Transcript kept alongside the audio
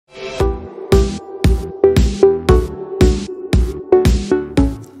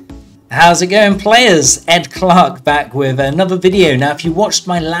How's it going, players? Ed Clark back with another video. Now, if you watched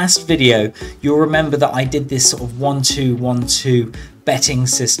my last video, you'll remember that I did this sort of 1-2-1-2 betting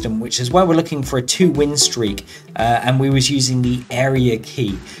system, which is where we're looking for a 2-win streak, and we was using the area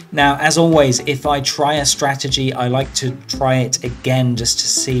key. Now, as always, if I try a strategy, I like to try it again just to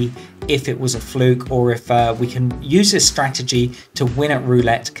see if it was a fluke or if we can use this strategy to win at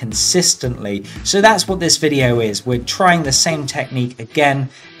roulette consistently. So that's what this video is. We're trying the same technique again,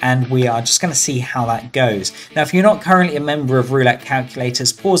 and we are just going to see how that goes. Now, if you're not currently a member of Roulette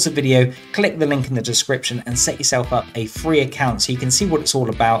Calculators, pause the video, click the link in the description and set yourself up a free account so you can see what it's all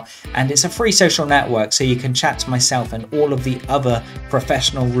about. And it's a free social network, so you can chat to myself and all of the other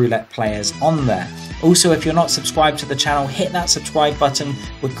professional roulette players on there. Also, if you're not subscribed to the channel, hit that subscribe button.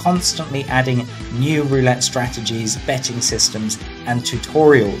 We're constantly adding new roulette strategies, betting systems, and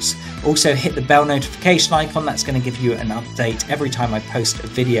tutorials. Also, hit the bell notification icon. That's going to give you an update every time I post a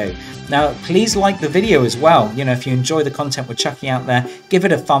video. Now, please like the video as well. You know, if you enjoy the content we're chucking out there, give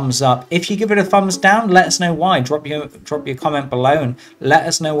it a thumbs up. If you give it a thumbs down, let us know why. Drop your comment below and let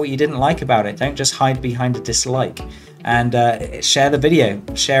us know what you didn't like about it. Don't just hide behind a dislike. And share the video.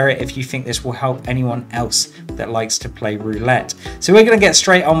 Share it if you think this will help anyone else that likes to play roulette. So we're going to get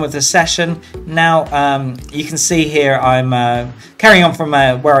straight on with the session. Now, you can see here I'm carrying on from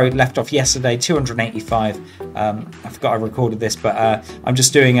where I left off yesterday, 285. I forgot I recorded this, but I'm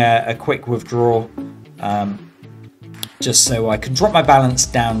just doing a quick withdrawal just so I can drop my balance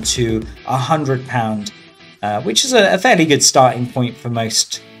down to £100, which is a fairly good starting point for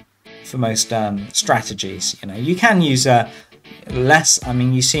most strategies. You know, you can use less. I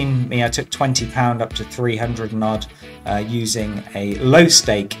mean, you've seen me, I took £20 up to 300 and odd using a low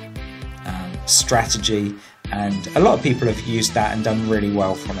stake strategy, and a lot of people have used that and done really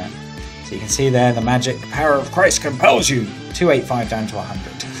well from it. So you can see there, the magic power of Christ compels you. 285 down to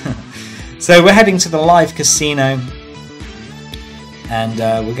 100. So we're heading to the live casino,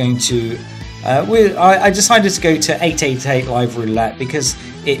 and we're going to I decided to go to 888 live roulette because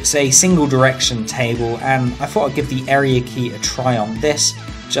it's a single direction table, and I thought I'd give the area key a try on this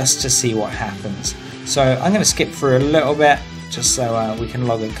just to see what happens. So I'm going to skip through a little bit just so we can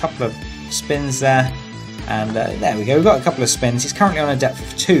log a couple of spins there, and there we go, we've got a couple of spins. He's currently on a depth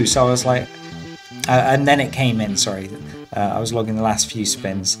of 2, so I was like, and then it came in, sorry, I was logging the last few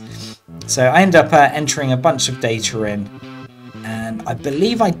spins. So I end up entering a bunch of data in, and I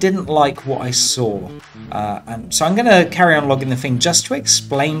believe I didn't like what I saw. And so I'm going to carry on logging the thing just to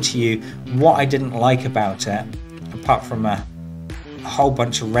explain to you what I didn't like about it, apart from a whole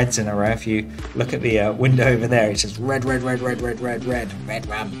bunch of reds in a row. If you look at the window over there, it says red, red, red, red, red, red, red, red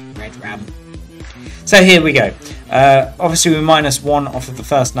ram, red ram. So here we go. Obviously we're -1 off of the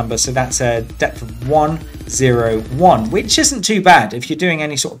first number, so that's a depth of 101, which isn't too bad. If you're doing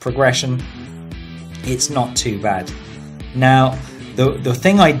any sort of progression, it's not too bad. Now, the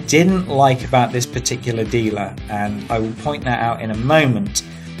thing I didn't like about this particular dealer, and I will point that out in a moment,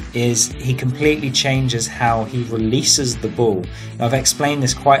 is he completely changes how he releases the ball. Now, I've explained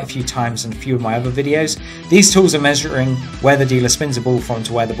this quite a few times in a few of my other videos. These tools are measuring where the dealer spins the ball from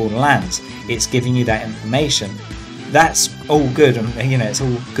to where the ball lands. It's giving you that information. That's all good, and you know, it's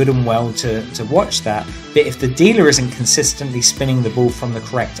all good and well to watch that. But if the dealer isn't consistently spinning the ball from the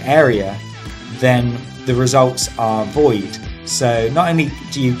correct area, then the results are void. So not only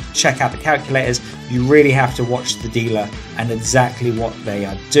do you check out the calculators, you really have to watch the dealer and exactly what they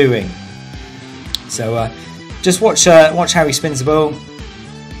are doing. So just watch how he spins the ball.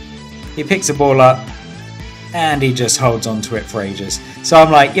 He picks the ball up and he just holds on to it for ages. So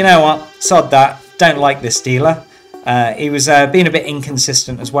I'm like, you know what, sod that, don't like this dealer. He was being a bit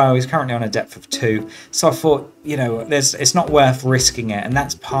inconsistent as well. He's currently on a depth of 2, so I thought, you know, it's not worth risking it, and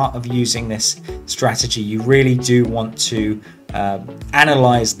that's part of using this strategy. You really do want to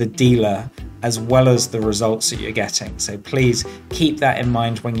analyze the dealer as well as the results that you're getting. So please keep that in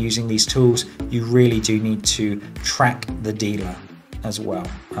mind when using these tools. You really do need to track the dealer as well.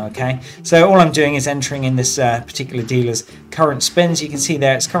 Okay, so all I'm doing is entering in this particular dealer's current spins. You can see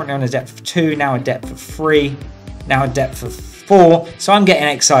there it's currently on a depth of 2, now a depth of 3. Now a depth of 4, so I'm getting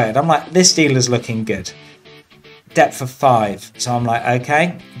excited. I'm like, this dealer's looking good. Depth of 5, so I'm like,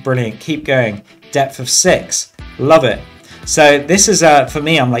 okay, brilliant, keep going. Depth of 6, love it. So this is, for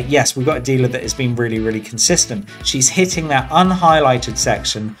me, I'm like, yes, we've got a dealer that has been really, really consistent. She's hitting that unhighlighted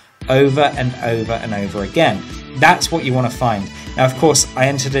section over and over and over again. That's what you want to find. Now, of course, I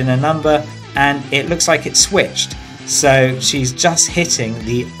entered in a number and it looks like it switched. So she's just hitting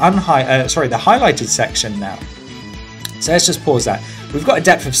the highlighted section now. So let's just pause that. We've got a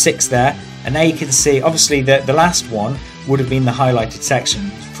depth of 6 there, and now you can see, obviously, the last one would have been the highlighted section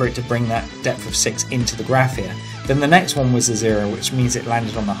for it to bring that depth of 6 into the graph here. Then the next one was a 0, which means it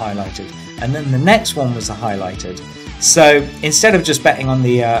landed on the highlighted, and then the next one was the highlighted. So instead of just betting on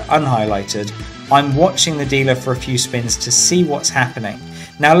the unhighlighted, I'm watching the dealer for a few spins to see what's happening.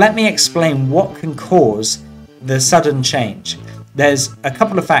 Now let me explain what can cause the sudden change. There's a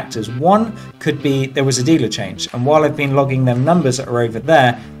couple of factors. One could be there was a dealer change, and while I've been logging them numbers that are over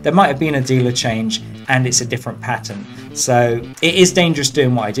there, there might have been a dealer change and it's a different pattern. So it is dangerous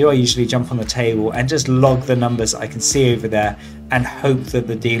doing what I do. I usually jump on the table and just log the numbers I can see over there and hope that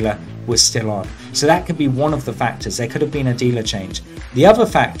the dealer was still on. So that could be one of the factors. There could have been a dealer change. The other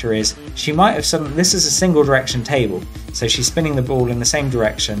factor is she might have this is a single direction table, so she's spinning the ball in the same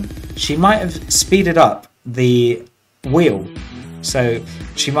direction. She might have speeded up the wheel. So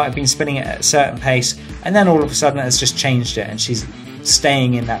she might have been spinning it at a certain pace, and then all of a sudden it's just changed it and she's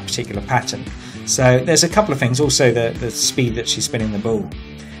staying in that particular pattern. So there's a couple of things. Also the speed that she's spinning the ball.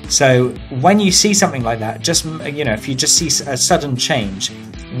 So when you see something like that, just, you know, if you just see a sudden change,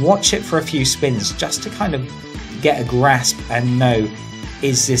 watch it for a few spins just to kind of get a grasp and know,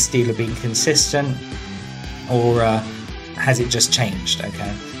 is this dealer being consistent, or has it just changed?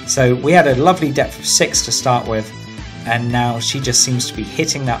 Okay, so we had a lovely depth of 6 to start with, and now she just seems to be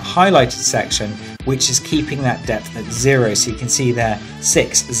hitting that highlighted section, which is keeping that depth at 0. So you can see there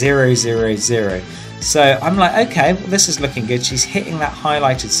 6 0 0 0. So I'm like, okay, well, this is looking good. She's hitting that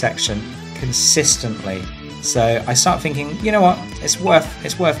highlighted section consistently. So I start thinking, you know what, it's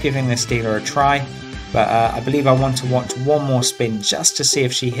worth giving this dealer a try. But I believe I want to watch one more spin just to see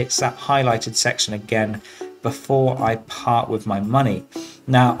if she hits that highlighted section again before I part with my money.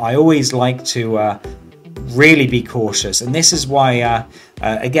 Now, I always like to really be cautious, and this is why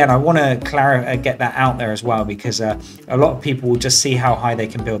again, I want to get that out there as well, because a lot of people will just see how high they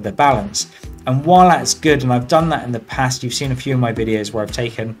can build their balance. And while that's good, and I've done that in the past, you've seen a few of my videos where I've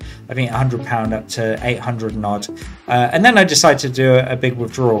taken, I think, £100 up to 800 and odd, and then I decided to do a big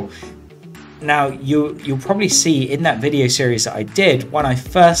withdrawal. Now, you'll probably see in that video series that I did when I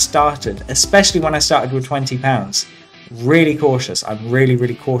first started, especially when I started with £20, really cautious. I'm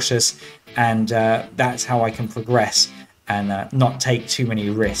really cautious, and that's how I can progress and not take too many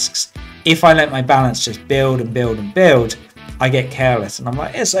risks. If I let my balance just build and build and build, I get careless, and I'm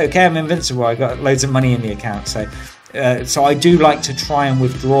like, it's okay, I'm invincible, I got loads of money in the account. So I do like to try and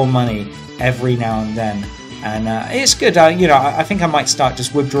withdraw money every now and then, and it's good. You know, I think I might start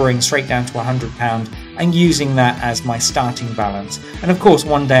just withdrawing straight down to £100 and using that as my starting balance. And of course,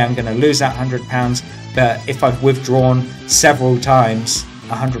 one day I'm going to lose that £100, but if I've withdrawn several times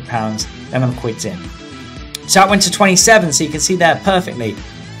 £100, then I'm quids in. So I went to 27, so you can see there perfectly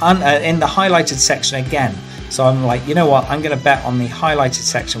in the highlighted section again. So I'm like, you know what, I'm going to bet on the highlighted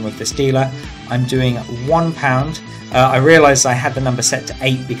section with this dealer. I'm doing £1. I realized I had the number set to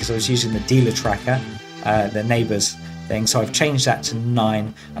 8 because I was using the dealer tracker, the neighbors thing. So I've changed that to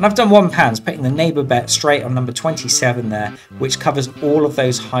 9, and I've done £1, putting the neighbor bet straight on number 27 there, which covers all of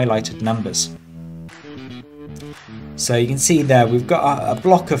those highlighted numbers. So you can see there we've got a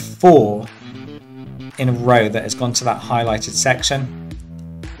block of 4 in a row that has gone to that highlighted section.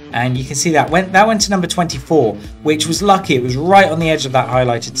 And you can see that went to number 24, which was lucky. It was right on the edge of that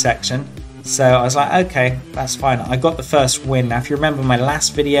highlighted section. So I was like, okay, that's fine. I got the first win. Now, if you remember my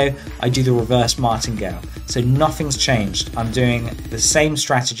last video, I do the reverse martingale. So nothing's changed. I'm doing the same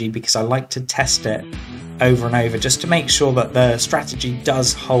strategy because I like to test it over and over just to make sure that the strategy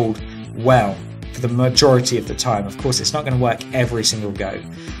does hold well for the majority of the time. Of course, it's not going to work every single go.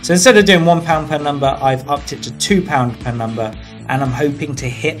 So instead of doing £1 per number, I've upped it to £2 per number, and I'm hoping to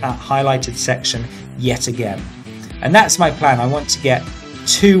hit that highlighted section yet again. And that's my plan. I want to get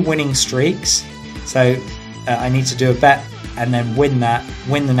 2 winning streaks. So I need to do a bet and then win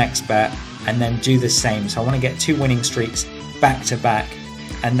the next bet, and then do the same. So I want to get 2 winning streaks back to back,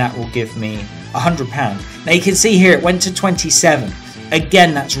 and that will give me £100. Now you can see here it went to 27.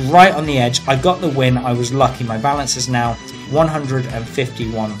 Again, that's right on the edge. I got the win. I was lucky. My balance is now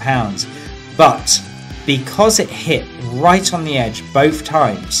 £151. But because it hit right on the edge both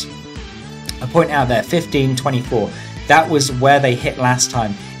times, I point out there 15, 24, that was where they hit last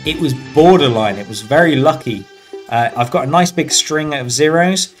time. It was borderline. It was very lucky. I've got a nice big string of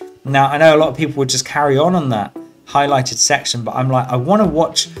zeros. Now, I know a lot of people would just carry on that highlighted section, but I'm like, I want to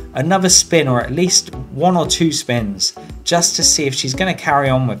watch another spin, or at least 1 or 2 spins, just to see if she's going to carry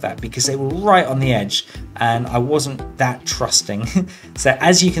on with that, because they were right on the edge and I wasn't that trusting. So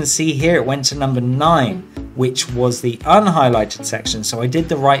as you can see here, it went to number 9, which was the unhighlighted section. So I did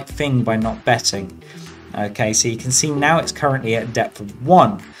the right thing by not betting. Okay, so you can see now it's currently at a depth of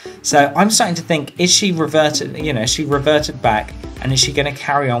 1. So I'm starting to think, is she reverted, she reverted back, and is she going to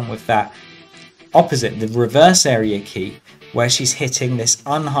carry on with that opposite, the reverse area key, where she's hitting this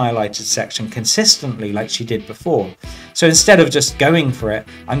unhighlighted section consistently like she did before? So instead of just going for it,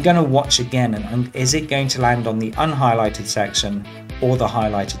 I'm going to watch again, and is it going to land on the unhighlighted section or the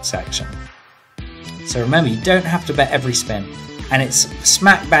highlighted section? So remember, you don't have to bet every spin, and it's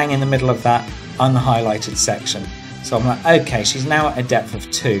smack bang in the middle of that unhighlighted section. So I'm like, okay, she's now at a depth of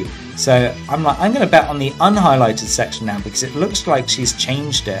 2. So I'm like, I'm going to bet on the unhighlighted section now, because it looks like she's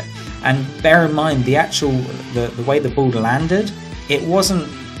changed it. And bear in mind, the actual the way the ball landed, it wasn't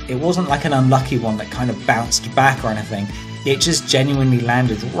like an unlucky one that kind of bounced back or anything. It just genuinely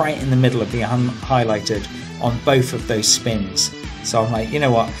landed right in the middle of the unhighlighted on both of those spins. So I'm like, you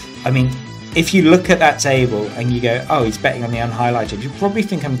know what? I mean, if you look at that table and you go, oh, he's betting on the unhighlighted, you probably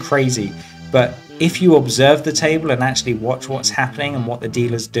think I'm crazy. But if you observe the table and actually watch what's happening and what the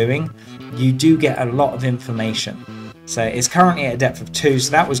dealer's doing, you do get a lot of information. So it's currently at a depth of 2,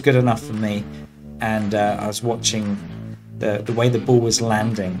 so that was good enough for me. And I was watching the way the ball was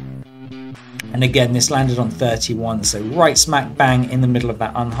landing. And again, this landed on 31, so right smack bang in the middle of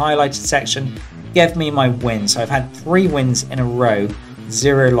that unhighlighted section gave me my win. So I've had 3 wins in a row,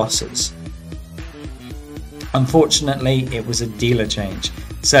 0 losses. Unfortunately, it was a dealer change.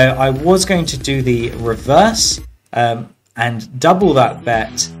 So I was going to do the reverse and double that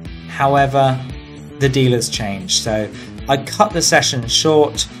bet. However, the dealers changed. So I cut the session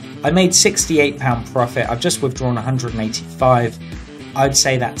short. I made £68 profit. I've just withdrawn 185. I'd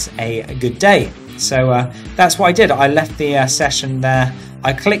say that's a good day. So that's what I did. I left the session there.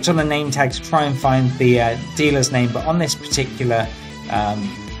 I clicked on the name tag to try and find the dealer's name, but on this particular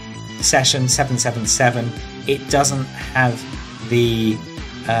session 777, it doesn't have the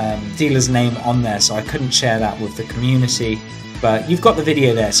dealer's name on there, so I couldn't share that with the community. But you've got the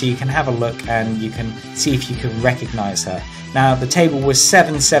video there, so you can have a look and you can see if you can recognize her. Now, the table was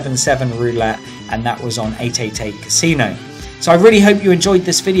 777 roulette, and that was on 888 casino. So I really hope you enjoyed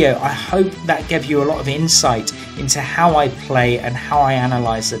this video. I hope that gave you a lot of insight into how I play and how I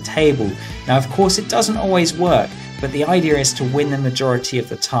analyze the table. Now, of course, it doesn't always work, but the idea is to win the majority of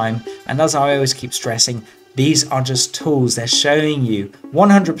the time. And as I always keep stressing, these are just tools. They're showing you,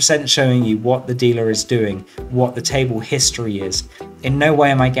 100% showing you what the dealer is doing, what the table history is. In no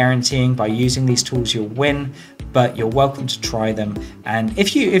way am I guaranteeing by using these tools you'll win, but you're welcome to try them. And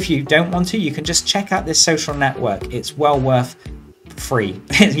if you don't want to, you can just check out this social network. It's well worth free.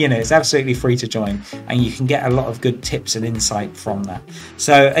 It's absolutely free to join, and you can get a lot of good tips and insight from that.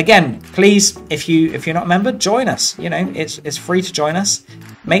 So again, please, if you're not a member, join us. It's free to join us.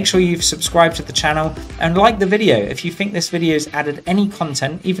 Make sure you've subscribed to the channel and like the video. If you think this video has added any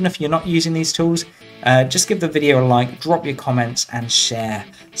content, even if you're not using these tools, just give the video a like, drop your comments and share.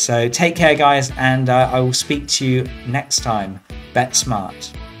 So take care, guys, and I will speak to you next time. Bet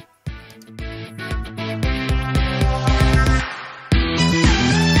smart.